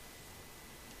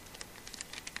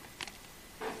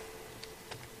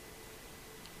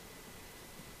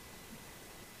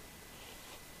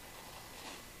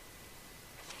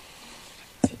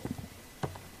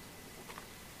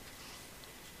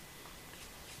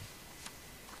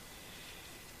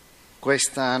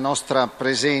Questa nostra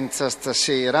presenza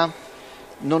stasera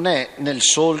non è nel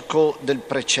solco del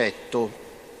precetto,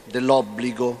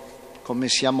 dell'obbligo, come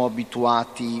siamo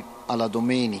abituati alla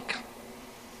domenica,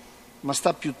 ma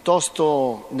sta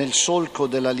piuttosto nel solco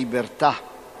della libertà,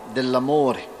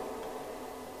 dell'amore.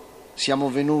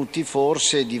 Siamo venuti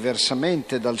forse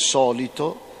diversamente dal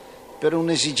solito per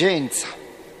un'esigenza,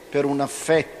 per un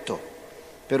affetto,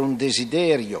 per un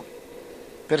desiderio,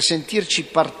 per sentirci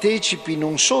partecipi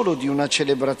non solo di una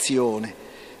celebrazione,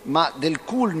 ma del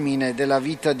culmine della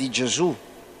vita di Gesù,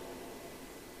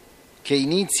 che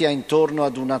inizia intorno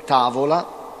ad una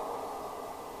tavola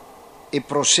e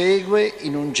prosegue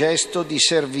in un gesto di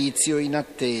servizio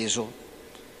inatteso,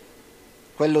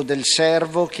 quello del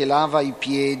servo che lava i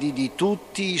piedi di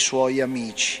tutti i suoi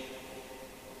amici,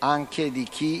 anche di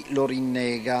chi lo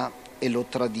rinnega e lo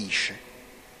tradisce.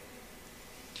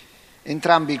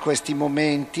 Entrambi questi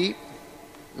momenti,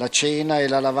 la cena e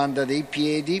la lavanda dei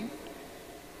piedi,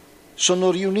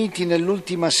 sono riuniti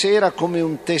nell'ultima sera come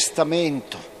un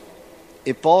testamento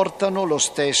e portano lo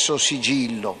stesso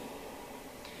sigillo.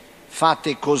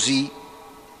 Fate così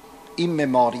in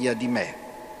memoria di me.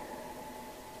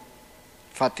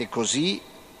 Fate così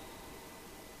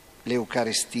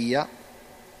l'Eucaristia,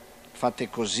 fate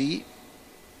così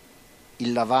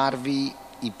il lavarvi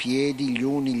i piedi gli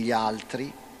uni gli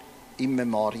altri in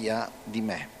memoria di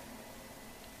me.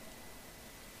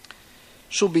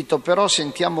 Subito però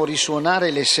sentiamo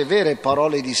risuonare le severe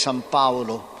parole di San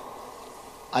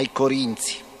Paolo ai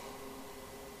Corinzi.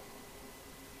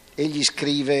 Egli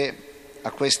scrive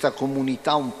a questa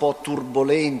comunità un po'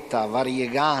 turbolenta,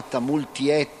 variegata,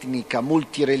 multietnica,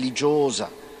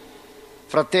 multireligiosa: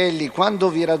 fratelli, quando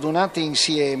vi radunate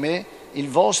insieme, il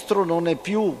vostro non è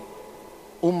più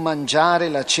un mangiare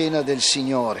la cena del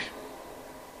Signore.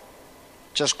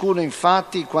 Ciascuno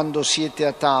infatti, quando siete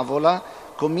a tavola,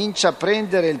 comincia a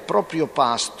prendere il proprio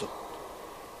pasto,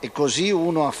 e così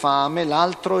uno ha fame,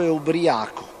 l'altro è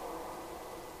ubriaco.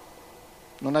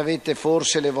 Non avete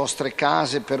forse le vostre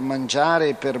case per mangiare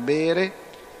e per bere?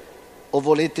 O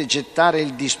volete gettare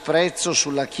il disprezzo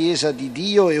sulla Chiesa di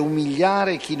Dio e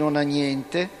umiliare chi non ha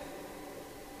niente?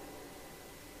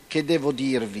 Che devo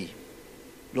dirvi?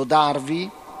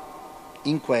 Lodarvi?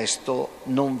 In questo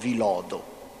non vi lodo.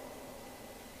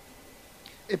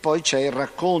 E poi c'è il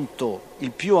racconto,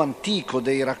 il più antico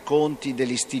dei racconti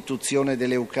dell'istituzione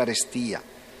dell'Eucarestia.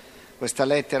 Questa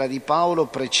lettera di Paolo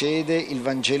precede il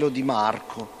Vangelo di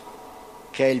Marco,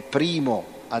 che è il primo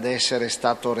ad essere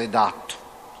stato redatto.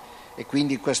 E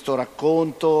quindi questo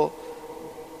racconto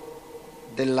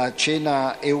della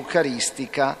cena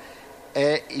eucaristica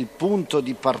è il punto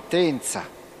di partenza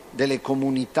delle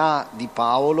comunità di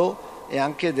Paolo e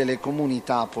anche delle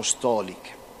comunità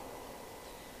apostoliche.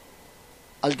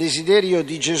 Al desiderio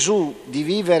di Gesù di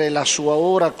vivere la sua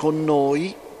ora con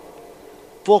noi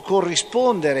può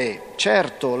corrispondere,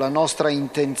 certo, la nostra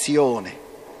intenzione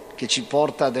che ci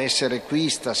porta ad essere qui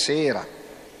stasera,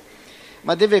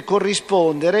 ma deve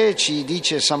corrispondere, ci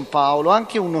dice San Paolo,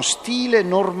 anche uno stile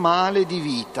normale di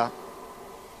vita,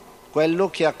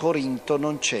 quello che a Corinto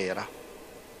non c'era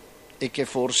e che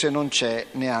forse non c'è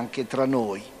neanche tra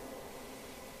noi,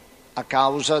 a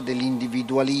causa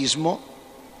dell'individualismo.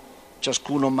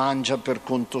 Ciascuno mangia per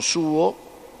conto suo,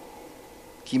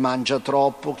 chi mangia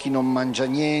troppo, chi non mangia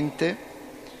niente,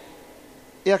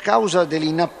 e a causa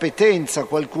dell'inappetenza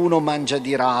qualcuno mangia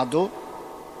di rado,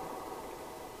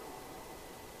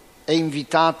 è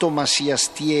invitato ma si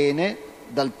astiene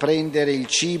dal prendere il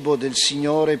cibo del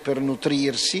Signore per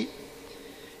nutrirsi,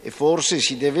 e forse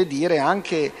si deve dire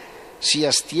anche si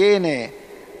astiene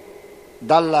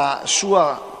dalla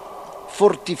sua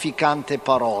fortificante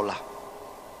parola.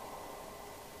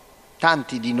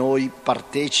 Tanti di noi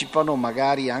partecipano,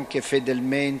 magari anche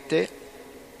fedelmente,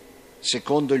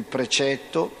 secondo il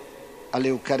precetto,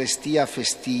 all'Eucarestia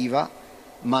festiva,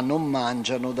 ma non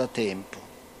mangiano da tempo.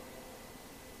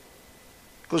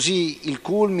 Così il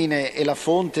culmine e la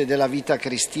fonte della vita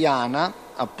cristiana,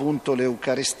 appunto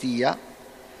l'Eucarestia,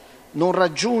 non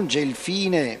raggiunge il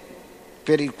fine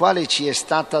per il quale ci è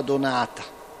stata donata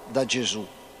da Gesù,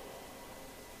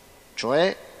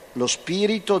 cioè lo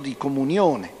spirito di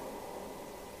comunione,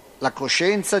 la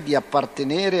coscienza di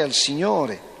appartenere al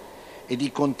Signore e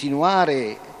di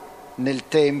continuare nel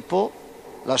tempo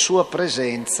la sua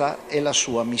presenza e la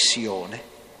sua missione.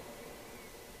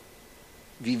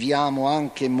 Viviamo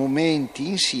anche momenti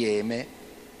insieme,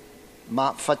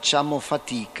 ma facciamo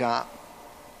fatica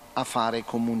a fare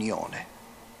comunione.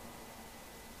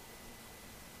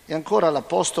 E ancora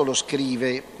l'Apostolo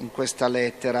scrive in questa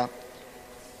lettera: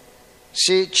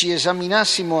 se ci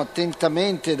esaminassimo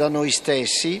attentamente da noi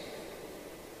stessi,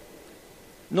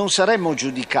 Non saremmo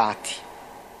giudicati,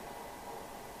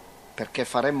 perché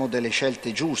faremmo delle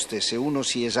scelte giuste. Se uno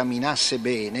si esaminasse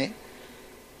bene,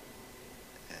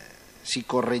 si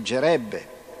correggerebbe,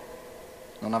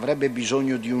 non avrebbe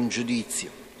bisogno di un giudizio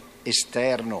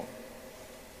esterno.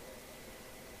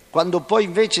 Quando poi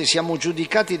invece siamo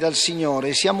giudicati dal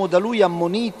Signore, siamo da Lui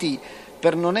ammoniti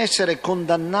per non essere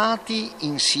condannati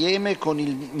insieme con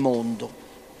il mondo.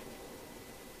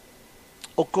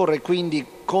 Occorre quindi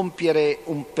compiere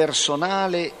un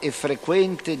personale e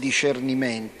frequente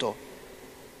discernimento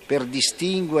per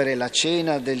distinguere la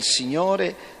cena del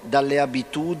Signore dalle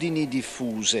abitudini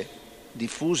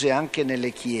diffuse anche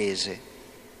nelle chiese,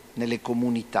 nelle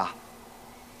comunità,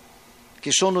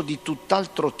 che sono di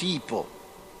tutt'altro tipo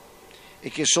e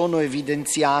che sono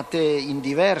evidenziate in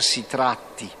diversi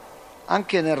tratti,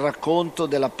 anche nel racconto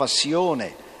della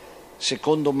Passione,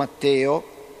 secondo Matteo,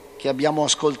 che abbiamo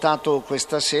ascoltato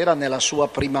questa sera nella sua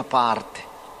prima parte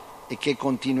e che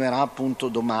continuerà appunto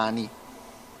domani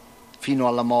fino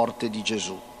alla morte di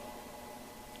Gesù.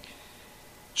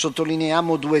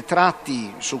 Sottolineiamo due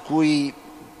tratti su cui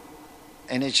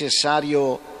è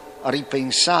necessario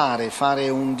ripensare, fare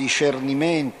un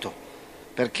discernimento,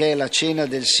 perché la cena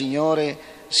del Signore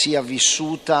sia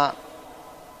vissuta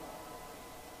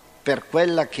per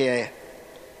quella che è,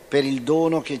 per il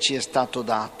dono che ci è stato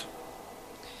dato.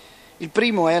 Il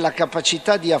primo è la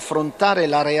capacità di affrontare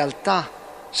la realtà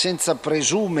senza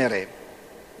presumere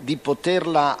di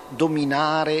poterla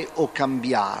dominare o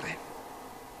cambiare.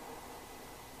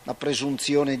 La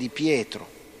presunzione di Pietro,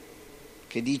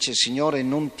 che dice: Signore,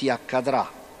 non ti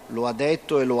accadrà. Lo ha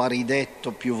detto e lo ha ridetto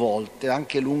più volte,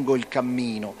 anche lungo il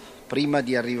cammino, prima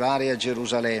di arrivare a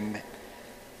Gerusalemme.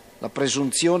 La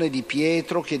presunzione di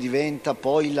Pietro che diventa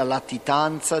poi la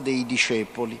latitanza dei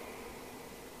discepoli.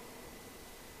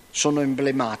 Sono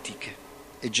emblematiche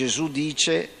e Gesù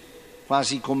dice,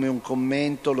 quasi come un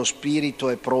commento: lo spirito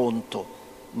è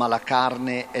pronto, ma la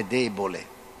carne è debole.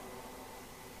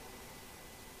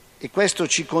 E questo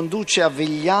ci conduce a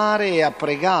vegliare e a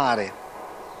pregare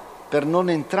per non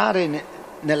entrare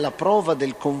nella prova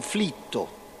del conflitto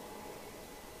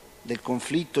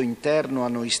interno a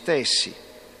noi stessi,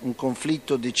 un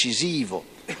conflitto decisivo,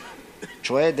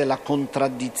 cioè della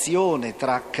contraddizione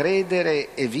tra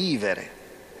credere e vivere.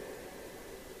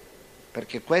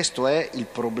 Perché questo è il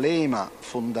problema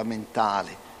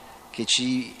fondamentale che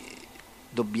ci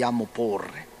dobbiamo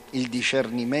porre, il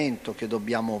discernimento che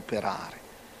dobbiamo operare,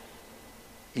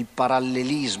 il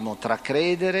parallelismo tra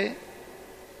credere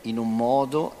in un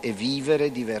modo e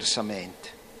vivere diversamente.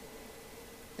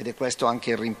 Ed è questo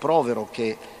anche il rimprovero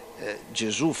che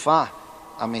Gesù fa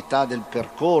a metà del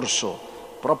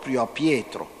percorso proprio a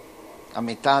Pietro. A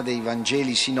metà dei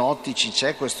Vangeli sinottici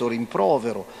c'è questo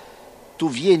rimprovero: tu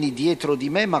vieni dietro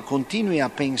di me ma continui a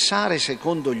pensare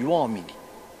secondo gli uomini.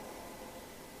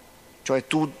 Cioè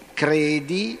tu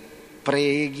credi,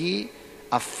 preghi,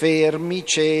 affermi,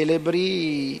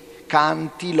 celebri,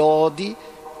 canti, lodi,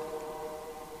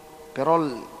 però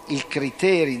i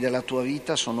criteri della tua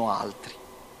vita sono altri,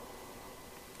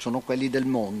 sono quelli del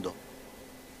mondo,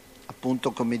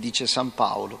 appunto come dice San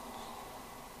Paolo.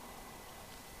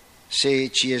 Se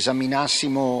ci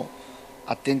esaminassimo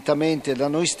attentamente da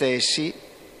noi stessi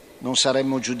non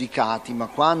saremmo giudicati, ma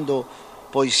quando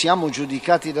poi siamo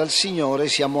giudicati dal Signore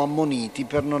siamo ammoniti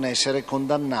per non essere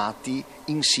condannati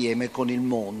insieme con il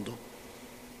mondo,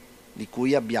 di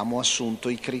cui abbiamo assunto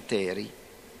i criteri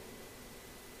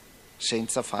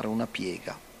senza fare una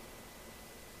piega.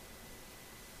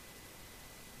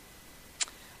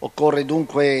 Occorre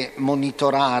dunque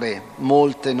monitorare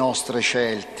molte nostre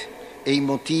scelte e i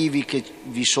motivi che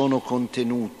vi sono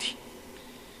contenuti.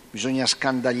 Bisogna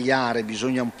scandagliare,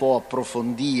 bisogna un po'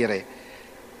 approfondire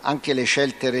anche le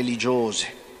scelte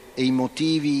religiose e i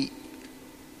motivi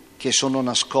che sono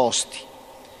nascosti,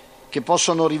 che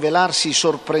possono rivelarsi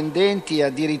sorprendenti e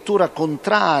addirittura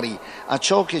contrari a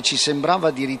ciò che ci sembrava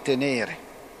di ritenere.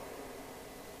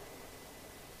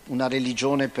 Una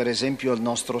religione, per esempio, al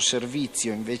nostro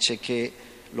servizio invece che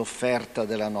l'offerta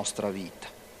della nostra vita.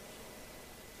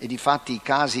 E difatti i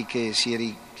casi che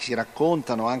si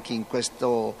raccontano anche in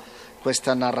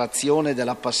questa narrazione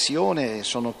della Passione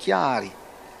sono chiari: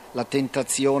 la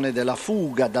tentazione della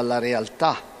fuga dalla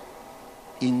realtà,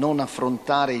 il non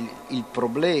affrontare il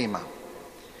problema,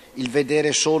 il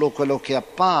vedere solo quello che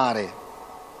appare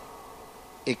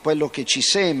e quello che ci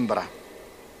sembra.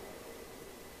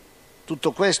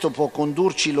 Tutto questo può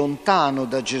condurci lontano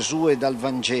da Gesù e dal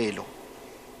Vangelo,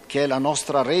 che è la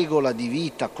nostra regola di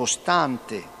vita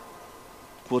costante,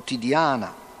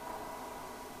 quotidiana.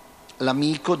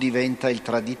 L'amico diventa il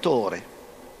traditore.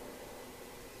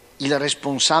 Il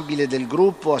responsabile del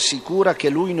gruppo assicura che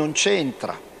lui non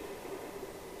c'entra,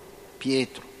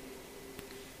 Pietro.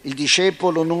 Il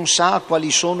discepolo non sa quali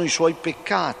sono i suoi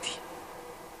peccati,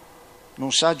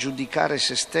 non sa giudicare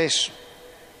se stesso.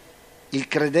 Il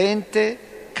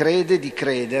credente crede di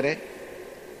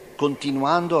credere,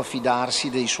 continuando a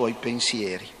fidarsi dei suoi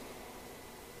pensieri.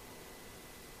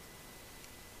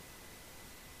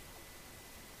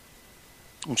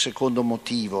 Un secondo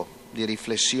motivo di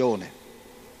riflessione.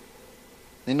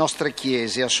 Le nostre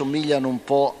chiese assomigliano un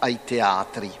po' ai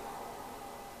teatri.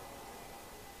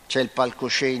 C'è il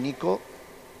palcoscenico,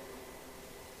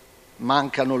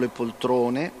 mancano le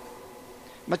poltrone,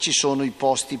 ma ci sono i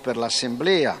posti per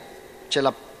l'assemblea,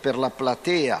 per la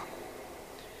platea.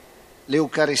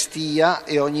 L'Eucaristia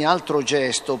e ogni altro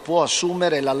gesto può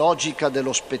assumere la logica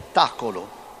dello spettacolo,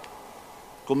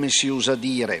 come si usa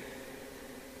dire.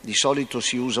 Di solito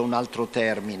si usa un altro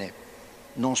termine,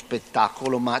 non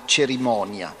spettacolo ma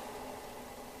cerimonia.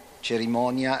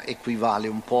 Cerimonia equivale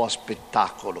un po' a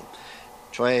spettacolo.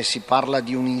 Cioè si parla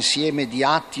di un insieme di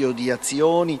atti o di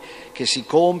azioni che si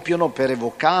compiono per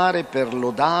evocare, per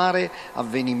lodare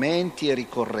avvenimenti e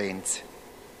ricorrenze.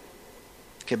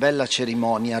 Che bella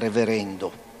cerimonia,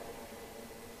 reverendo,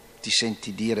 ti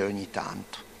senti dire ogni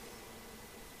tanto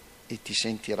e ti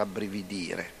senti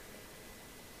rabbrividire.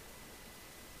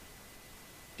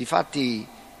 Difatti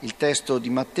il testo di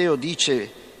Matteo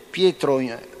dice: Pietro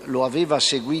lo aveva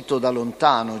seguito da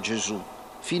lontano Gesù,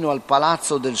 fino al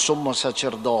palazzo del sommo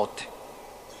sacerdote.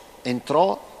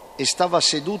 Entrò e stava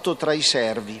seduto tra i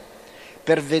servi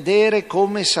per vedere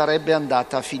come sarebbe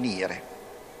andata a finire.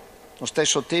 Lo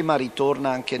stesso tema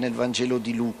ritorna anche nel Vangelo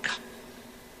di Luca.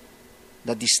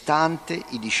 Da distante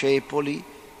i discepoli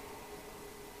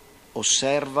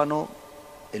osservano,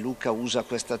 e Luca usa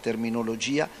questa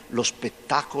terminologia, lo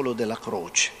spettacolo della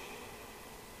croce.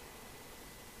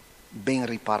 Ben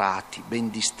riparati, ben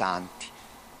distanti,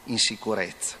 in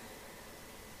sicurezza.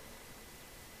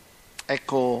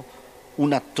 Ecco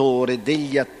un attore,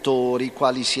 degli attori,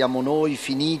 quali siamo noi,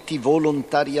 finiti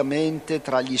volontariamente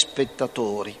tra gli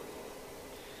spettatori.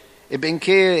 E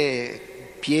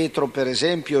benché Pietro, per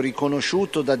esempio,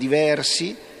 riconosciuto da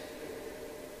diversi,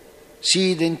 si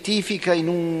identifica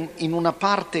in una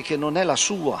parte che non è la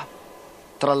sua,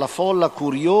 tra la folla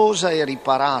curiosa e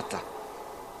riparata.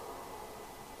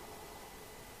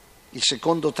 Il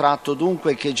secondo tratto,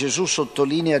 dunque, che Gesù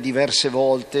sottolinea diverse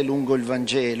volte lungo il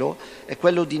Vangelo è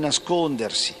quello di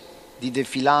nascondersi, di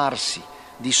defilarsi,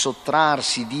 di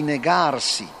sottrarsi, di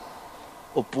negarsi,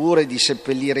 oppure di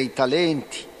seppellire i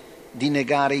talenti, di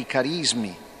negare i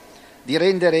carismi, di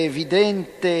rendere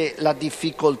evidente la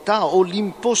difficoltà o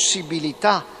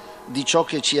l'impossibilità di ciò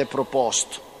che ci è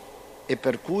proposto e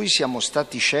per cui siamo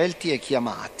stati scelti e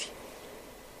chiamati,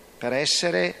 per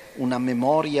essere una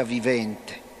memoria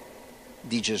vivente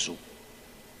di Gesù,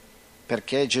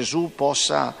 perché Gesù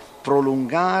possa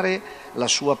prolungare la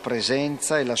sua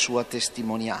presenza e la sua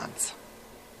testimonianza.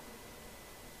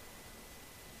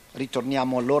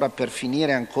 Ritorniamo allora per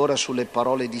finire ancora sulle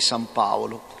parole di San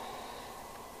Paolo,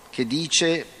 che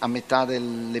dice a metà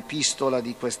dell'epistola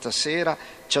di questa sera: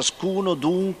 ciascuno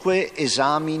dunque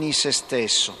esamini se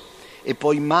stesso e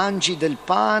poi mangi del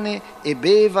pane e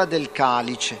beva del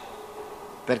calice,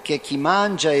 perché chi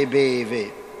mangia e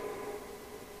beve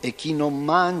e chi non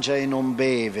mangia e non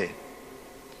beve,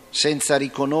 senza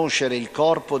riconoscere il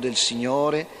corpo del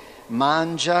Signore,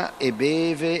 mangia e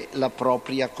beve la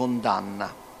propria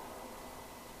condanna.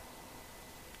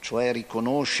 Cioè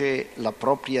riconosce la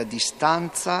propria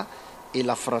distanza e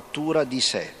la frattura di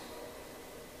sé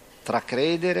tra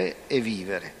credere e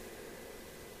vivere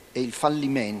e il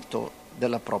fallimento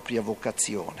della propria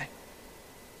vocazione.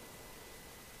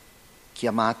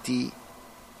 Chiamati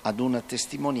ad una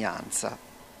testimonianza,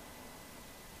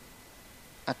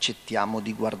 accettiamo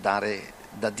di guardare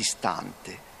da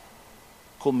distante,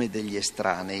 come degli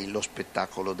estranei, lo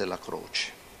spettacolo della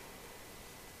croce.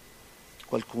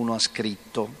 Qualcuno ha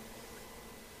scritto: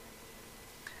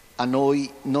 a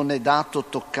noi non è dato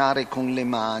toccare con le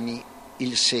mani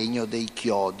il segno dei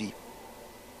chiodi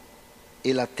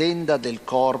e la tenda del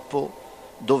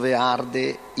corpo dove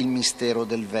arde il mistero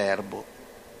del Verbo.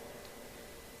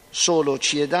 Solo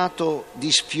ci è dato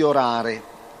di sfiorare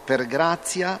per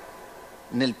grazia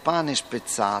nel pane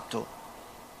spezzato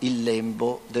il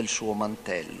lembo del suo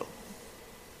mantello.